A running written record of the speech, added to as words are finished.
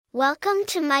Welcome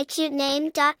to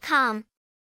mycutename.com.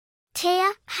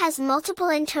 Taya has multiple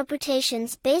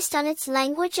interpretations based on its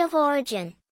language of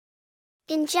origin.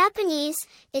 In Japanese,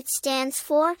 it stands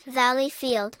for valley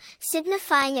field,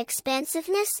 signifying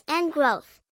expansiveness and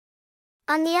growth.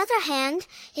 On the other hand,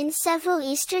 in several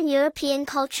Eastern European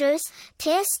cultures,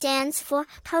 Taya stands for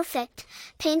perfect,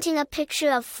 painting a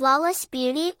picture of flawless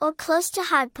beauty or close to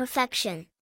heart perfection.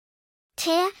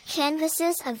 Taya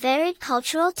canvases a varied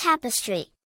cultural tapestry.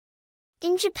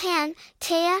 In Japan,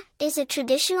 Taya is a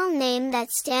traditional name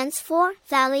that stands for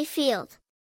valley field.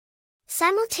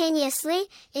 Simultaneously,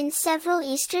 in several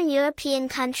Eastern European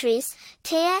countries,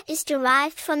 Taya is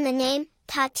derived from the name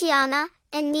Tatiana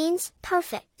and means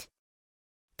perfect.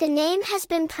 The name has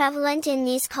been prevalent in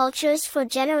these cultures for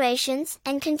generations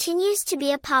and continues to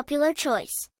be a popular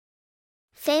choice.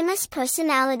 Famous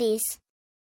personalities: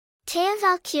 Taya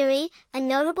Valkyrie, a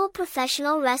notable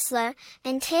professional wrestler,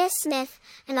 and Taya Smith,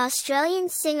 an Australian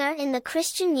singer in the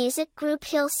Christian music group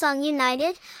Hillsong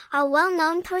United, are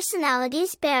well-known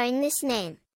personalities bearing this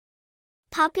name.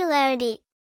 Popularity: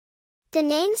 the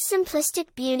name's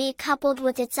simplistic beauty coupled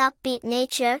with its upbeat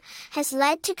nature has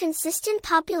led to consistent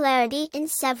popularity in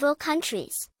several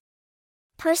countries.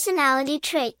 Personality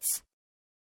traits: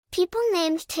 people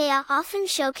named Taya often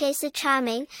showcase a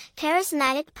charming,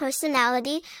 charismatic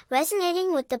personality,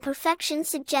 resonating with the perfection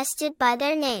suggested by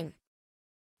their name.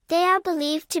 They are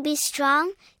believed to be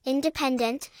strong,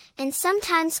 independent, and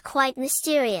sometimes quite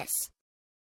mysterious.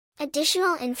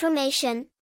 Additional information: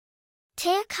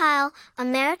 Taya Kyle,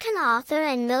 American author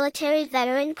and military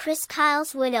veteran Chris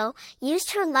Kyle's widow,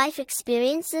 used her life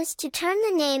experiences to turn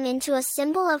the name into a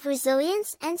symbol of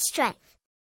resilience and strength.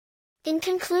 In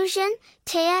conclusion,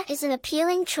 Taya is an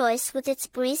appealing choice with its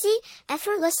breezy,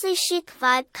 effortlessly chic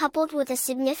vibe coupled with a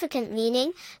significant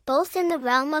meaning, both in the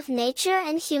realm of nature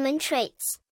and human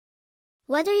traits.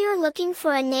 Whether you're looking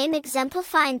for a name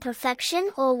exemplifying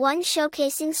perfection or one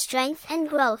showcasing strength and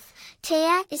growth,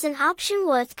 Taya is an option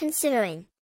worth considering.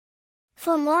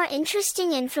 For more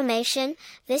interesting information,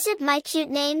 visit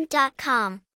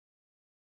mycutename.com.